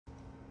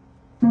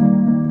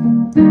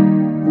When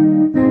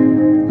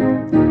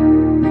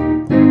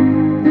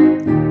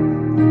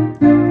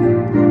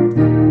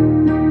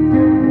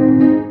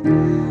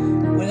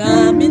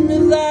I'm in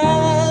the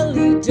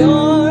valley,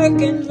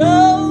 dark and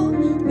low,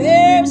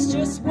 there's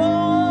just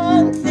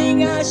one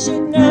thing I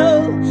should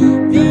know.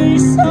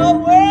 This whole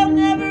world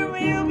never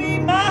will be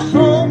my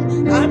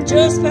home. I'm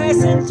just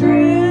passing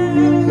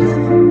through.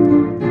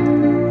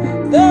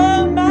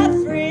 Though my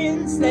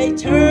friends, they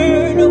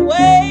turn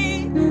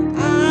away,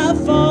 I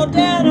fall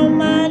down on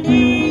my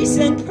knees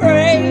and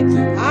pray.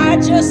 I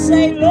just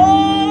say,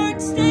 Lord,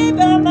 stay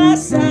by my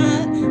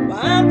side while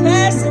I'm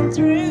passing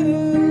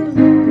through.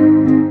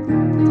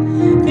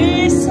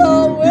 This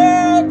whole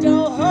world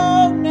don't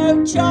hold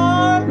no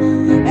charm,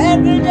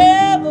 and the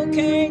devil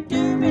can't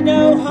do me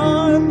no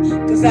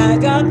harm, 'cause I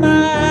got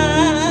my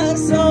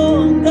eyes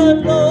on the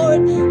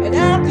Lord, and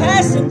I'm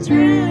passing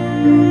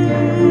through.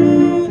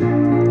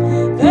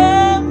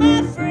 Though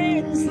my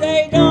friends,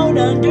 they don't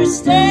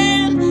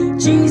understand,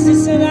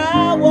 Jesus and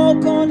I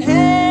walk on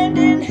hand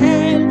in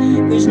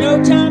hand. There's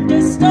no time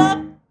to stop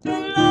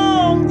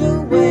along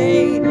the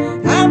way,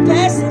 I'm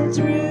passing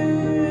through.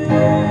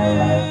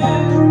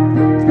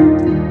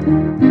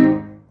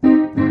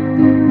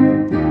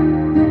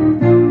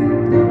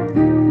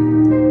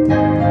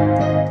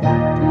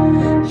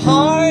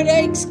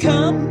 Heartaches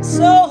come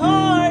so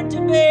hard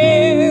to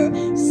bear,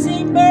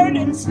 seem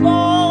burdens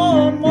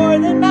fall more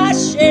than my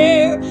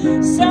share.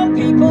 Some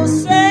people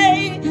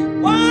say,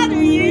 why do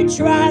you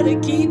try to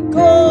keep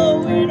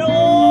going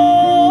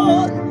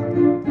on?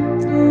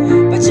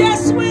 But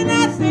just when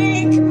I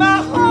think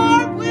my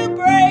heart will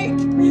break,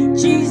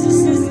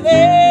 Jesus is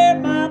there,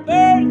 my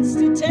burdens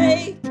to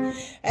take.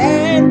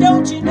 And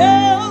don't you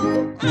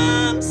know,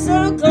 I'm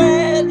so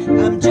glad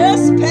I'm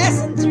just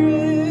passing through.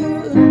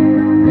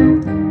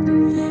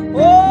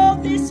 Oh,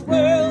 this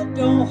world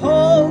don't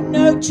hold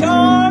no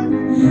charm,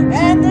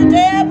 and the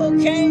devil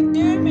can't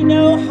do me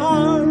no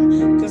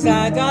harm, 'cause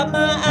I got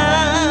my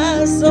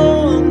eyes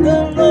on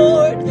the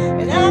Lord,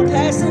 and I'm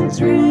passing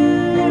through.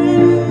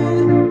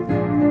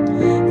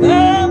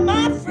 Though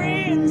my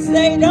friends,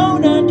 they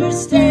don't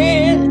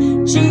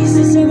understand,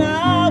 Jesus and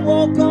I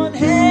walk on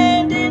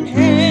hand in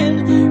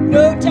hand.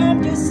 No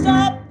time to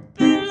stop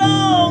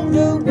along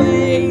the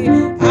way,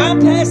 I'm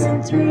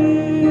passing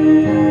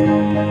through.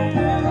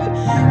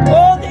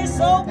 Oh, this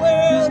old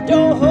world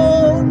don't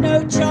hold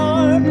no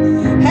charm,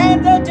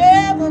 and the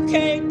devil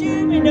can't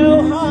do me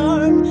no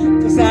harm,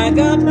 'cause I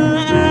got my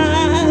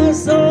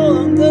eyes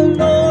on the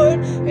Lord,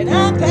 and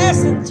I'm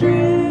passing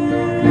through.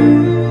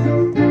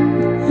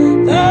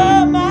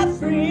 Though my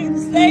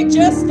friends, they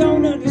just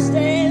don't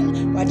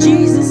understand why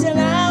Jesus and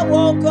I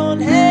walk on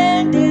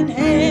hand in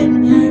hand.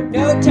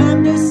 No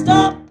time to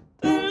stop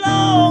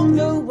along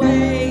the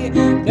way,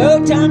 no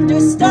time to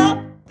stop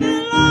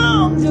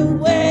along the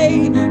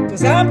way,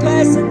 'cause I'm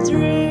passing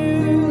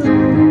through.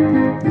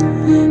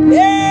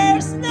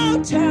 There's no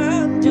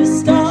time to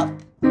stop,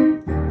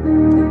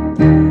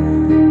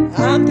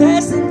 I'm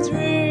passing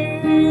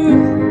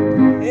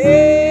through.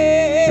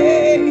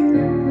 Hey.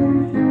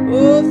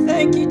 Oh,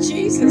 thank you,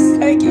 Jesus.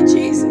 Thank you,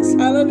 Jesus.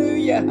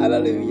 Hallelujah.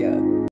 Hallelujah.